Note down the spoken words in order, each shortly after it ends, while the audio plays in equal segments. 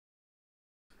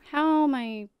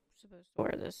supposed to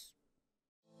wear this.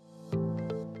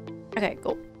 Okay,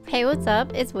 cool. Hey, what's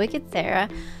up? It's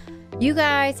WickedSarah. You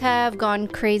guys have gone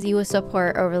crazy with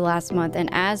support over the last month, and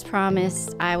as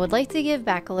promised, I would like to give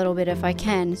back a little bit if I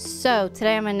can. So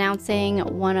today I'm announcing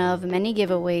one of many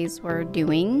giveaways we're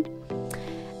doing.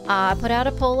 I put out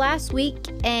a poll last week,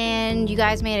 and you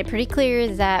guys made it pretty clear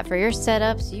that for your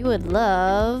setups, you would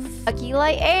love a key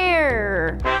light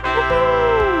air.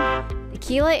 The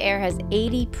key light air has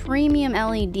 80 premium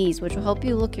LEDs, which will help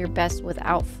you look your best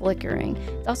without flickering.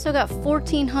 It's also got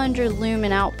 1400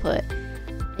 lumen output.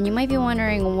 And you might be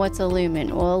wondering, what's a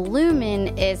lumen? Well, a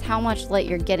lumen is how much light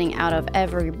you're getting out of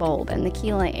every bulb, and the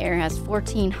key light air has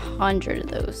 1400 of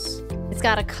those. It's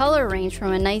got a color range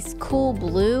from a nice cool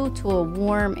blue to a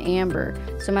warm amber.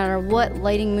 So no matter what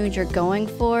lighting mood you're going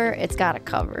for, it's got it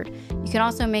covered. You can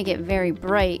also make it very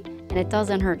bright, and it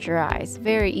doesn't hurt your eyes.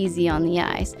 Very easy on the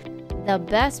eyes. The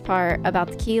best part about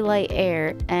the key light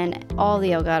air and all the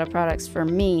Elgato products for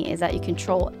me is that you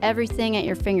control everything at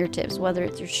your fingertips, whether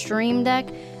it's your Stream Deck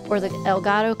or the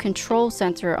Elgato control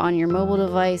center on your mobile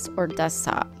device or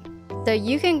desktop. So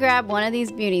you can grab one of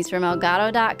these beauties from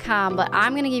Elgato.com, but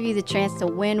I'm going to give you the chance to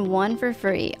win one for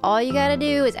free. All you got to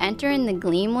do is enter in the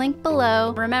Gleam link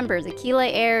below. Remember, the key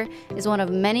light air is one of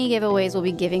many giveaways we'll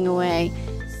be giving away.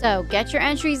 So get your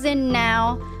entries in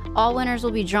now. All winners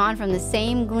will be drawn from the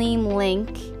same Gleam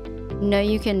link. No,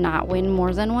 you cannot win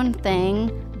more than one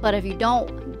thing, but if you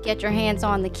don't get your hands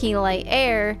on the key light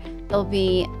air, there'll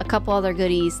be a couple other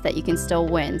goodies that you can still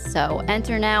win. So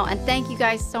enter now, and thank you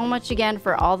guys so much again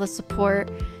for all the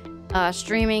support.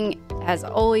 Streaming has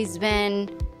always been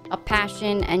a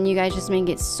passion, and you guys just make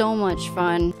it so much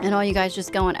fun, and all you guys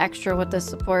just going extra with the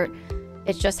support.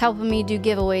 It's just helping me do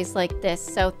giveaways like this.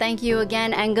 So thank you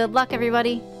again, and good luck,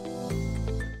 everybody.